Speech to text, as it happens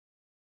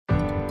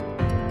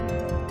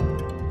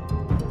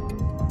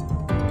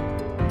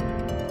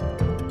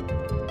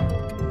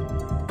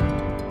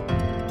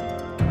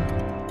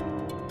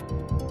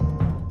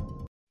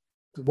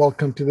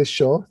welcome to the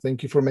show.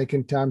 Thank you for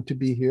making time to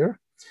be here.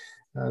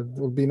 It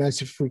would be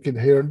nice if we could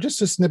hear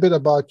just a snippet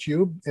about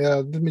you.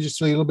 Let me just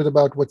tell you a little bit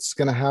about what's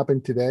going to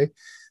happen today.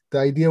 The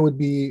idea would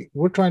be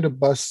we're trying to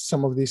bust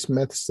some of these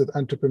myths that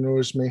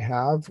entrepreneurs may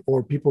have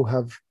or people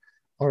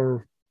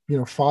are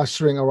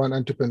fostering around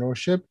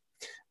entrepreneurship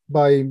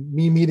by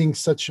me meeting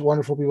such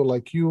wonderful people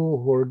like you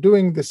who are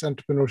doing this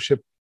entrepreneurship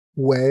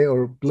way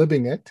or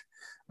living it.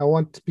 I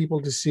want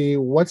people to see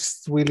what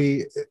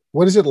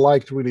is it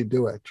like to really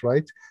do it,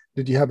 right?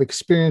 Did you have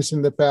experience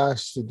in the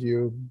past? Did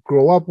you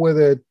grow up with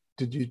it?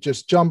 Did you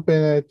just jump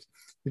in it?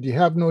 Did you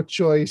have no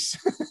choice?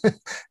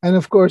 And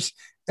of course,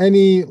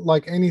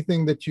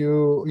 anything that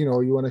you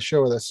want to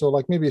share with us. So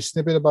like maybe a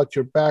snippet about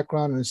your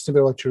background and a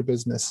snippet about your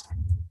business.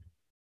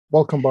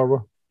 Welcome,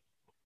 Barbara.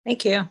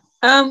 Thank you.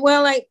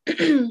 Well,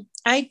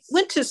 I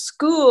went to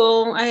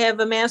school. I have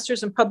a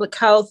master's in public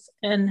health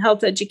and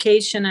health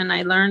education, and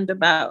I learned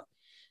about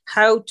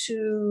how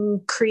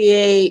to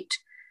create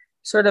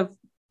sort of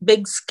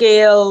big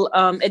scale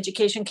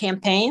education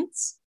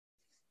campaigns.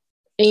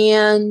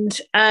 And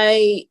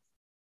my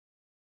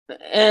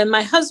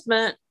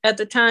husband at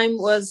the time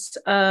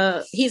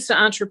he's an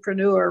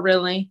entrepreneur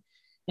really.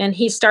 And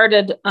he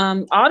started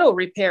auto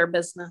repair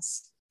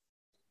business.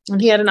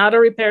 And he had an auto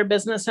repair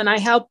business and I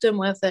helped him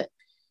with it.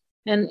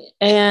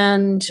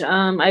 And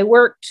I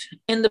worked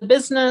in the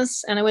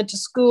business and I went to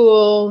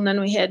school and then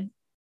we had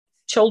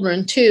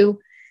children too.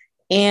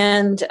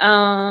 And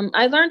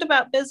I learned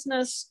about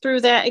business through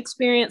that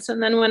experience.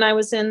 And then when I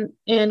was in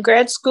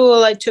grad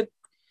school, I took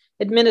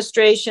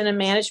administration and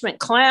management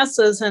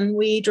classes, and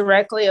we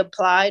directly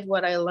applied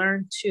what I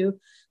learned to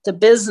the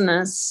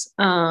business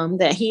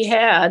that he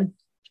had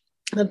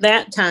at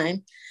that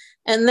time.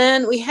 And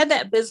then we had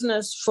that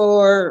business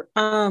for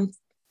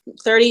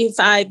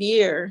 35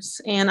 years.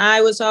 And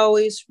I was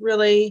always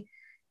really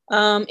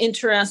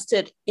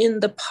interested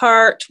in the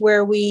part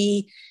where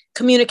we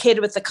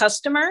communicated with the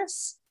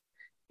customers.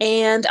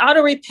 And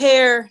auto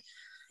repair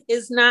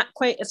is not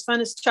quite as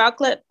fun as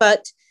chocolate,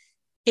 but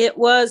it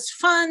was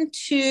fun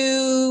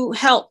to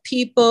help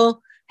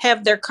people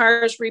have their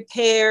cars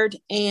repaired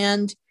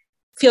and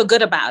feel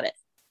good about it.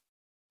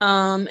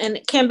 And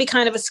it can be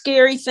kind of a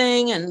scary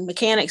thing, and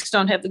mechanics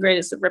don't have the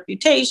greatest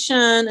reputation.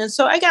 And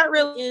so I got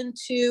really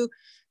into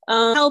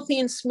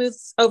helping smooth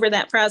over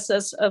that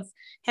process of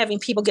having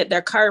people get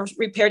their cars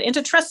repaired and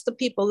to trust the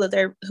people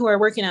who are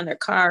working on their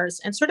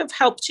cars and sort of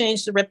help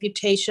change the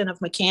reputation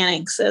of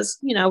mechanics as,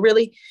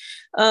 really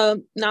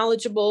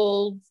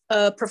knowledgeable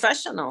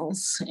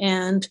professionals.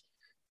 And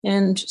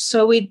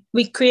so we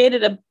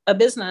created a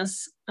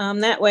business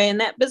that way.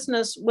 And that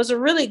business was a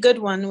really good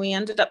one. We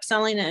ended up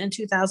selling it in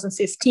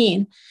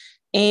 2015.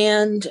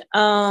 And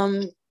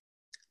my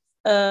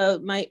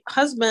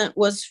husband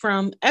was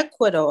from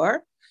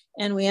Ecuador.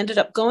 And we ended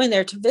up going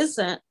there to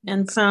visit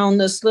and found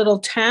this little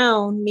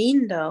town,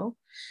 Mindo,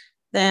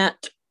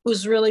 that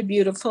was really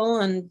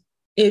beautiful. And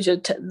it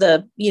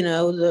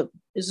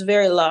was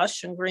very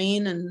lush and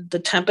green, and the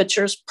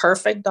temperature's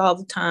perfect all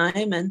the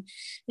time. And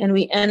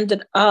we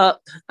ended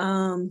up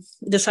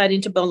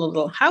deciding to build a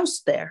little house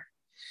there.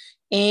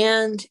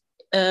 And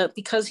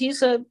because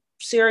he's a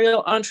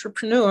serial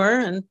entrepreneur,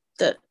 and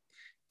the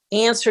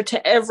answer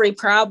to every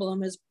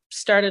problem is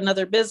start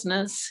another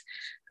business.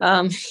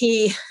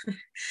 We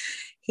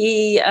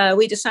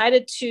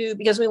decided to,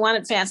 because we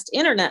wanted fast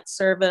internet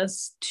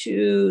service,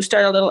 to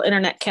start a little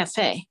internet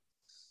cafe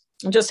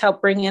and just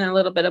help bring in a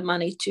little bit of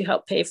money to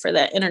help pay for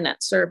that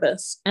internet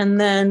service.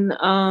 And then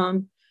I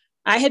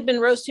had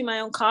been roasting my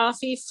own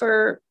coffee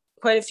for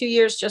quite a few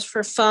years just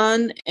for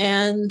fun.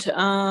 And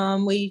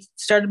we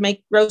started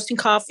roasting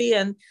coffee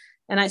and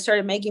I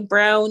started making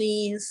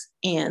brownies,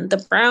 and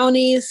the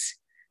brownies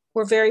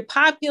were very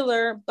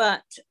popular,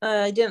 but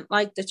I didn't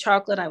like the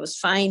chocolate I was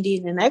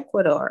finding in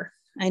Ecuador.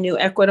 I knew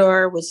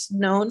Ecuador was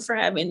known for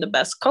having the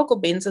best cocoa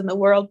beans in the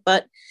world,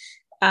 but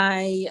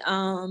I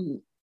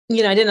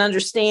didn't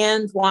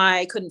understand why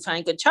I couldn't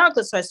find good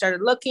chocolate. So I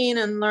started looking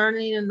and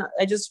learning, and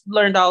I just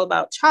learned all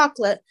about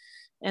chocolate.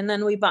 And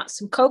then we bought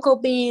some cocoa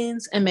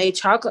beans and made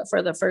chocolate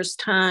for the first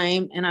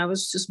time. And I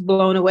was just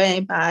blown away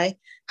by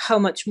how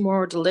much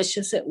more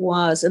delicious it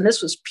was. And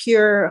this was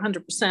pure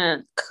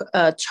 100%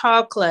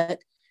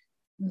 chocolate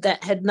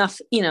that had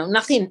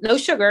nothing, no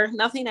sugar,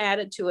 nothing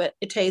added to it.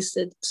 It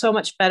tasted so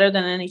much better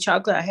than any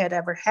chocolate I had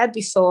ever had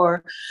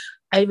before.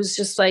 I was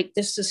just like,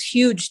 this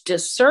huge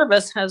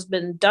disservice has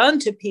been done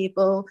to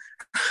people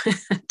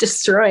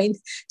destroying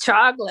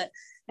chocolate.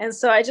 And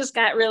so I just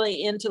got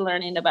really into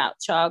learning about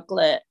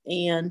chocolate.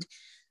 And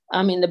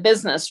the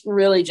business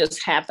really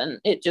just happened.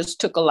 It just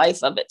took a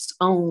life of its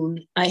own.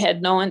 I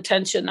had no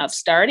intention of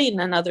starting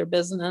another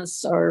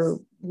business or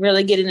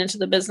really getting into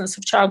the business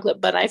of chocolate,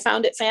 but I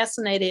found it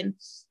fascinating.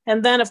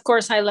 And then, of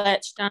course, I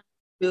latched on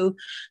to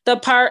the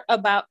part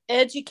about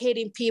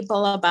educating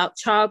people about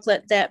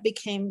chocolate. That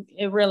became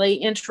really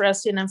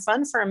interesting and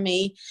fun for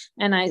me.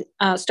 And I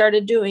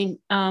started doing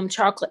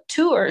chocolate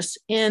tours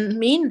in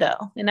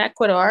Mindo in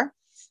Ecuador.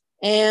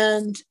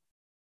 And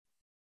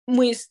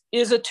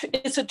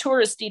it's a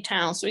touristy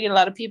town, so we get a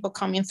lot of people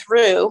coming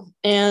through,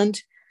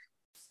 and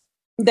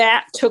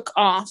that took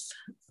off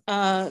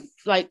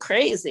like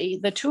crazy,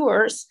 the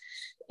tours.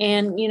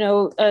 And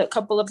a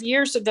couple of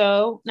years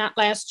ago, not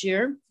last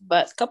year,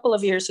 but a couple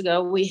of years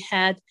ago, we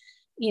had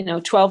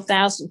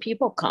 12,000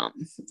 people come,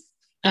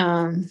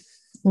 and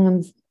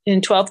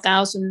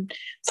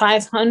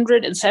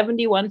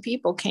 12,571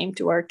 people came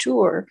to our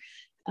tour,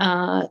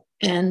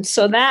 and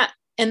so that.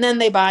 And then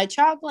they buy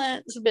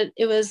chocolates, but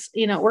it was,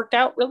 it worked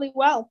out really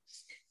well.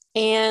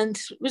 And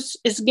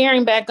it's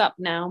gearing back up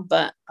now,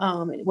 but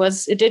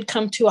it did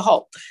come to a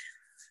halt.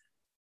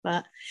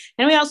 And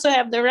we also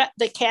have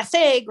the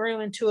cafe grew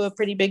into a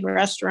pretty big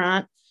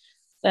restaurant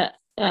that,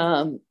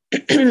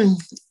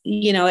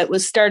 it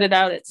was started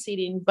out at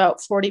seating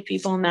about 40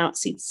 people. Now it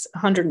seats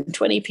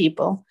 120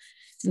 people.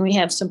 And we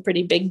have some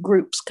pretty big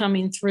groups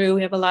coming through.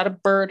 We have a lot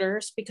of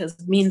birders because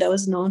Mindo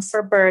is known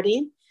for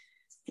birding.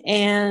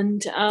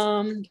 And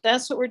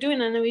that's what we're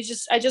doing. And then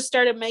I just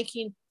started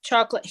making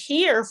chocolate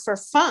here for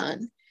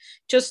fun.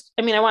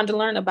 I wanted to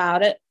learn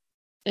about it.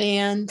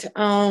 And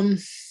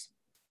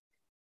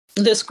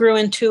this grew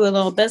into a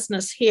little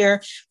business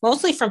here,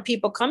 mostly from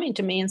people coming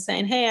to me and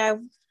saying, hey,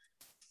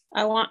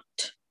 I want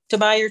to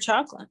buy your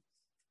chocolate.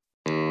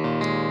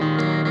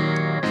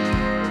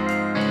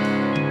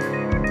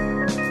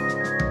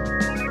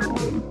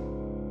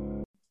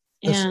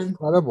 That's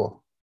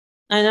incredible.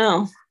 I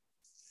know.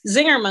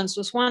 Zingerman's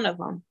was one of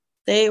them.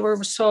 They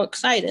were so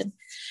excited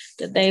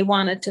that they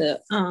wanted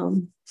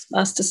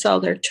us to sell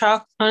their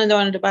chocolate. They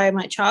wanted to buy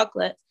my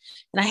chocolate,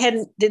 and I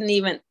hadn't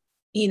even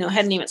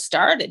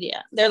started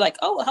yet. They're like,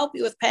 "Oh, we'll help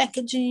you with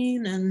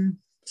packaging," and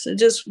so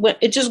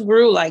it just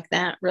grew like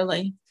that,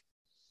 really.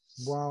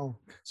 Wow!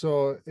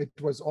 So it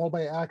was all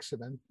by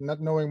accident,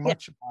 not knowing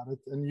much about it,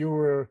 and you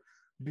were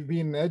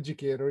being an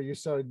educator. You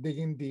started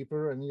digging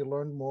deeper, and you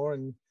learned more,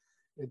 and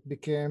it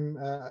became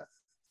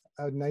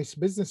a nice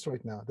business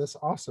right now. That's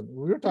awesome.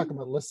 We were talking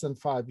about less than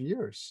 5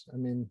 years.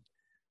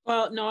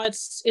 Well, no,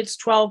 it's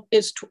 12.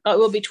 It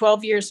will be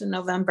 12 years in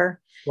November.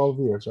 12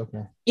 years.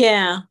 Okay.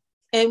 Yeah.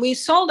 And we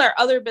sold our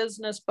other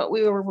business, but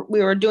we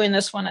were doing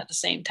this one at the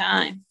same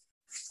time.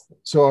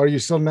 So are you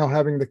still now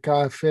having the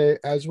cafe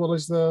as well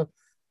as the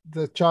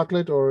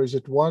chocolate, or is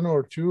it one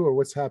or two, or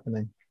what's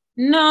happening?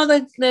 No,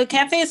 the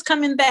cafe is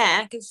coming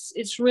back.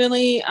 It's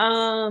really,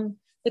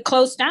 it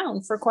closed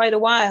down for quite a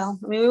while.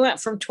 We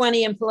went from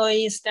 20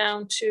 employees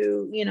down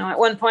to, at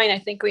one point, I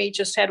think we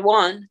just had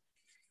one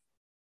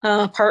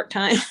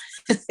part-time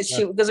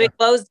because we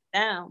closed it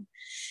down.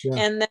 Yeah.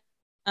 And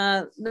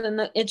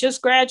then it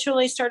just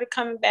gradually started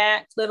coming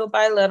back little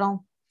by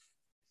little.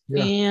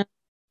 Yeah.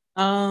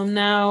 And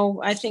now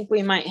I think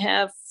we might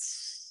have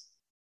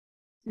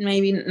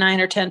maybe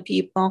 9 or 10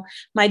 people.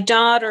 My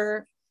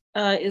daughter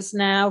is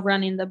now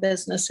running the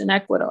business in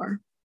Ecuador.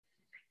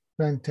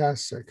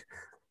 Fantastic.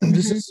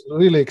 This is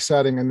really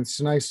exciting, and it's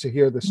nice to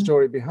hear the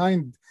story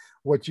behind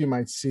what you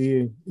might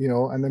see,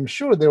 and I'm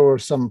sure there were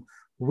some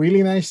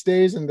really nice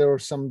days and there were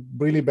some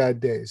really bad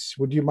days.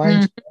 Would you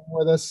mind sharing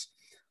with us,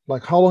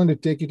 like, how long did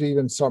it take you to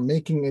even start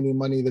making any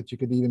money that you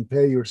could even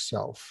pay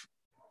yourself?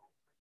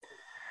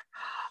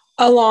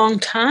 A long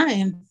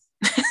time.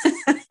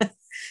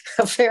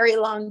 A very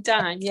long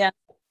time. Yeah.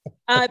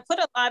 We put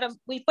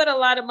a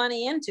lot of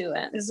money into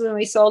it. This is when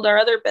we sold our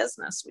other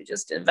business. We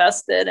just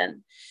invested,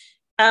 and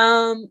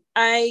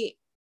I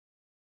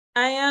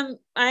am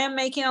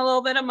making a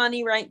little bit of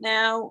money right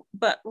now,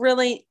 but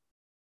really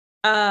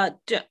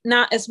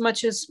not as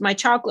much as my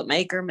chocolate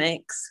maker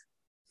makes.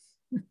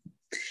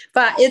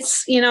 But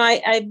it's,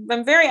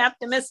 I'm very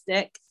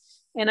optimistic,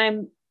 and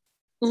I'm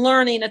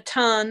learning a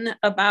ton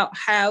about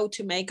how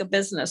to make a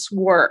business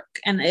work.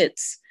 And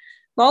it's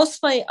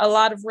mostly a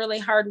lot of really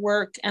hard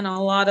work and a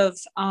lot of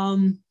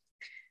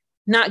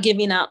not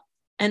giving up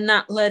and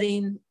not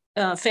letting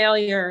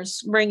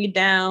failures bring you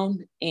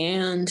down,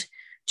 and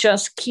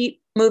just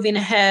keep moving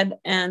ahead,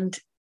 and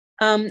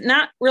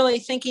not really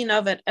thinking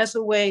of it as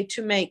a way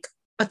to make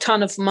a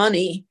ton of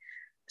money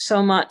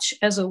so much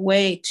as a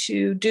way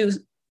to do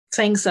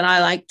things that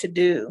I like to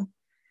do.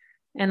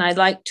 And I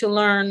like to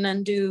learn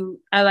and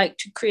I like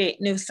to create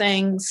new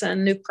things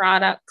and new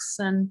products.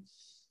 And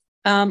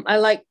I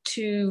like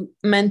to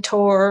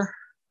mentor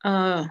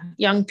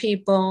young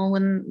people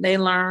when they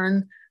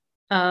learn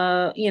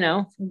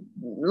the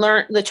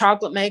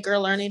chocolate maker,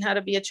 learning how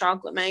to be a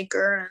chocolate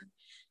maker,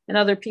 and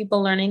other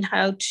people learning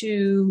how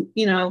to,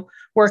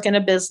 work in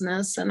a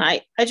business. And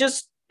I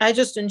just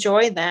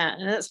enjoy that.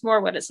 And it's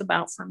more what it's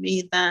about for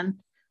me than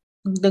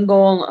the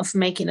goal of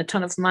making a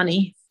ton of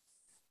money.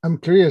 I'm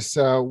curious,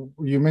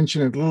 you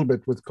mentioned it a little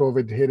bit with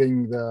COVID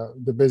hitting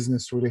the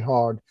business really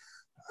hard.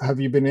 Have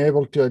you been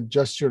able to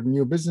adjust your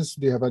new business?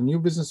 Do you have a new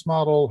business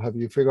model? Have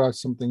you figured out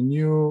something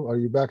new? Are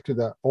you back to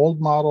the old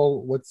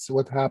model?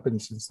 What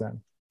happened since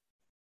then?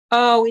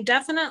 Oh, we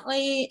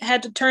definitely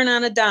had to turn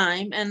on a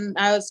dime. And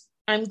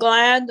I'm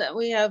glad that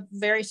we have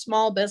very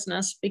small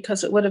business,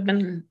 because it would have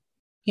been,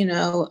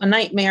 a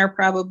nightmare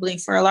probably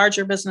for a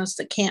larger business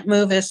that can't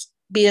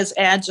be as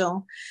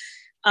agile.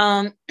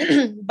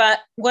 But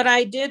what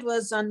I did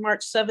was on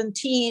March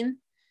 17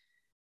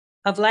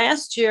 of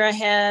last year, I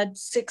had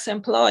 6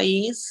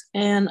 employees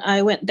and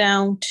I went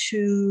down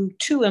to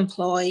 2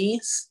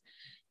 employees.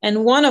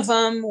 And one of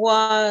them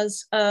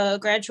was a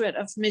graduate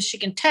of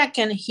Michigan Tech,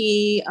 and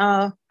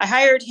I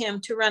hired him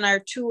to run our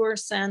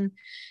tours and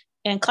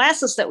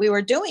classes that we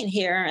were doing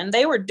here. And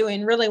they were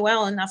doing really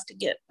well enough to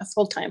get a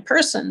full-time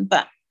person.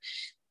 But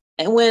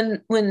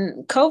when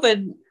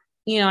COVID,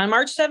 on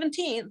March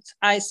 17th,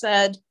 I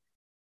said,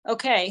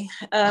 okay,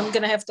 I'm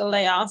going to have to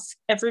lay off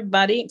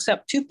everybody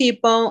except 2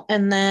 people.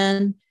 And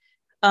then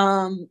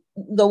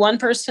the one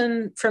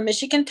person from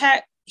Michigan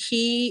Tech,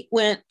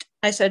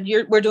 I said,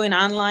 we're doing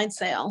online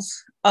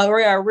sales.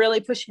 We are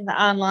really pushing the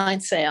online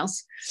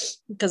sales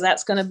because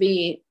that's going to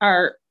be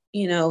our,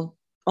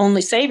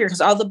 only savior,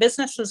 because all the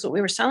businesses that we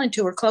were selling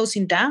to were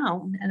closing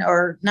down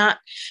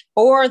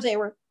or they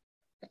were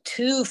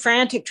too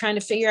frantic trying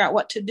to figure out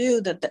what to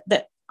do,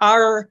 that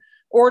our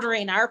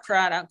ordering our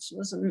products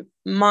was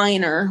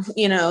minor.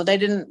 They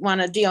didn't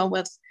want to deal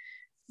with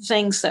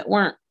things that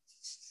weren't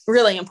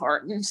really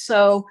important.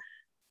 So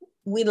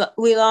we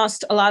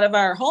lost a lot of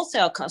our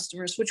wholesale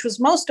customers, which was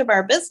most of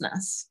our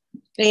business.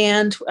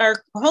 And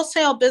our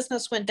wholesale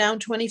business went down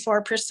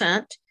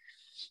 24%.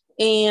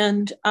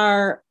 And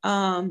our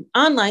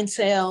online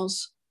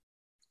sales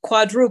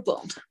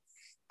quadrupled.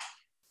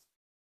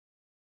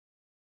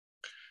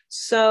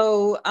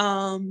 So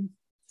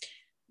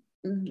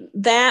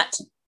that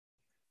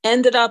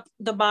ended up,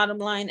 the bottom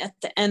line at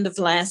the end of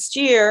last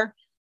year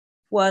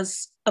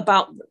was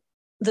about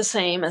the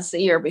same as the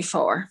year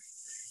before.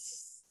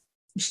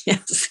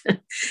 Yes.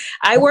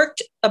 I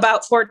worked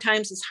about 4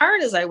 times as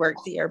hard as I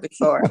worked the year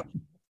before.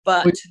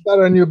 But you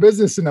started a new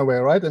business in a way,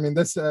 right? I mean,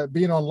 this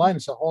being online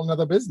is a whole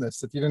nother business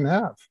that you didn't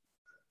have.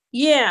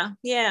 Yeah.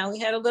 We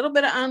had a little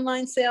bit of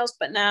online sales,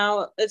 but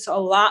now it's a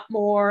lot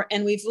more.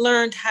 And we've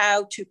learned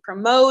how to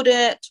promote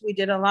it. We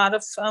did a lot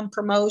of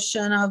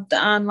promotion of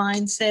the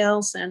online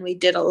sales, and we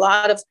did a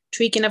lot of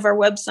tweaking of our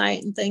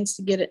website and things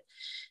to get it,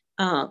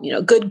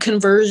 good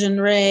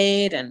conversion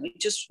rate. And we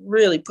just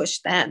really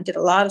pushed that and did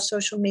a lot of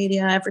social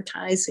media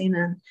advertising,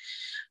 and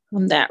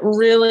that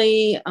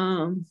really,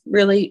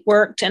 really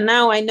worked. And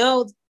now I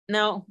know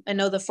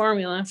the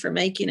formula for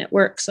making it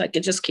work, so I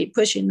could just keep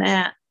pushing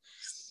that.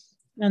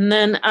 And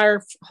then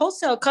our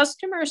wholesale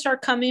customers are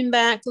coming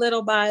back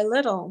little by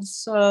little.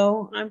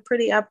 So I'm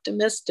pretty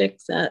optimistic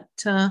that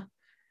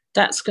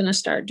that's going to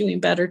start doing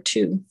better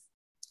too.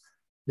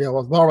 Yeah,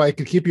 well, Barbara, I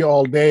could keep you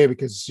all day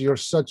because you're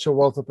such a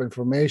wealth of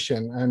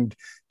information. And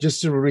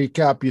just to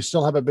recap, you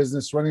still have a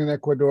business running in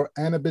Ecuador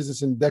and a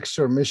business in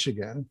Dexter,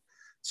 Michigan.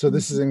 So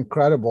this is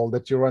incredible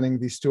that you're running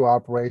these 2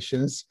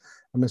 operations.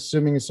 I'm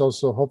assuming it's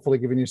also hopefully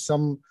giving you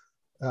some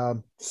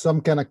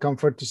kind of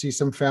comfort to see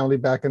some family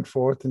back and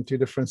forth in 2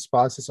 different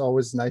spots. It's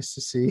always nice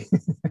to see.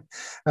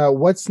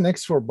 What's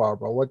next for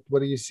Barbara? What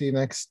do you see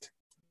next?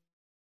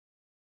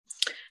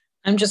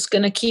 I'm just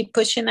going to keep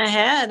pushing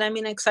ahead. I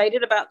mean,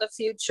 excited about the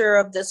future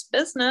of this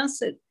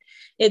business.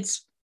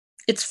 It's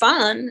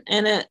fun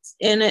and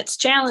it's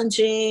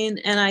challenging,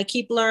 and I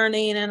keep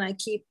learning, and I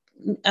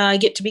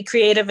get to be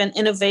creative and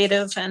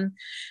innovative. And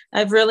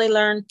I've really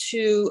learned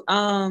to,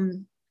 I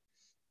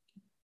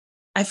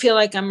feel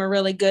like I'm a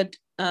really good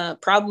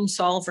problem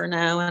solver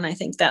now. And I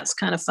think that's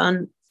kind of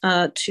fun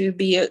to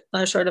be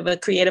a sort of a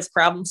creative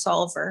problem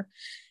solver.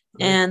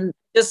 Right. And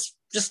just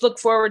look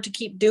forward to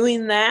keep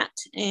doing that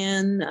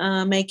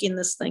and making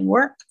this thing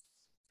work.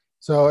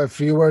 So if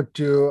you were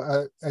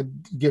to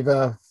give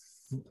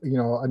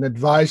an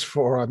advice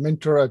for a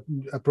mentor,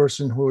 a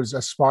person who is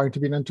aspiring to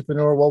be an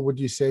entrepreneur, what would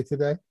you say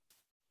today?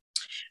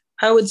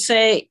 I would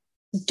say,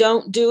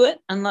 don't do it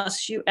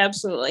unless you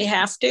absolutely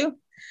have to.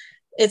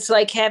 It's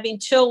like having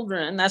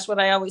children. That's what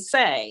I always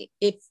say.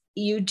 If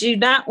you do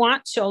not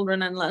want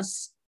children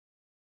unless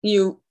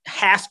you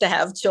have to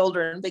have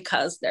children,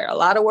 because they're a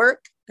lot of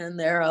work and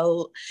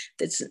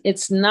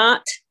it's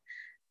not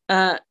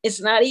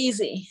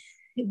easy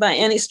by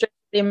any stretch of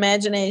the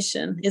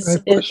imagination.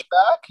 Push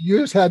back. You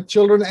just had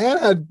children and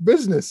had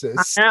businesses.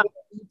 I know.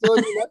 You told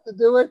me not to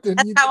do it. And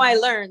that's how I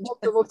learned.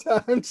 Multiple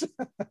times.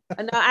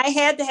 No, I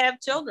had to have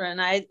children.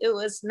 It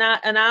was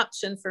not an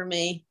option for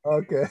me.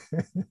 Okay.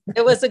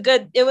 It was a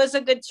good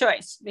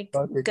choice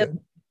because good.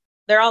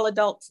 They're all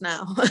adults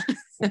now.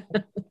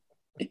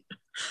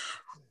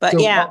 But so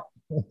yeah,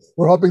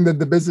 we're hoping that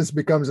the business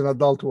becomes an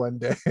adult one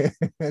day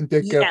and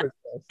take care of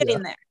itself.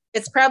 Getting there.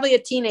 It's probably a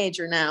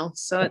teenager now,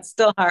 so it's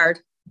still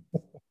hard.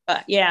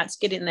 But yeah, it's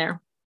getting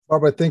there.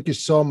 Barbara, thank you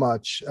so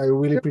much. I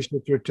really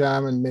appreciate your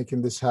time and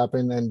making this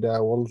happen, and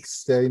we'll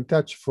stay in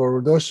touch.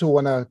 For those who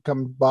want to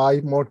come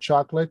buy more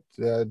chocolate,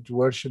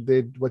 what should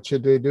they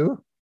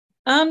do?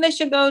 They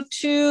should go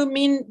to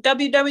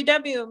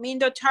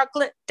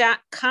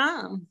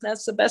www.mindochocolate.com.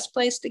 That's the best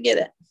place to get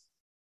it.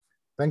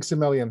 Thanks a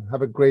million.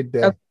 Have a great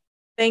day. Okay.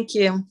 Thank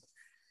you.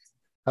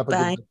 Have a good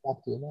day.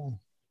 Talk to you. Bye.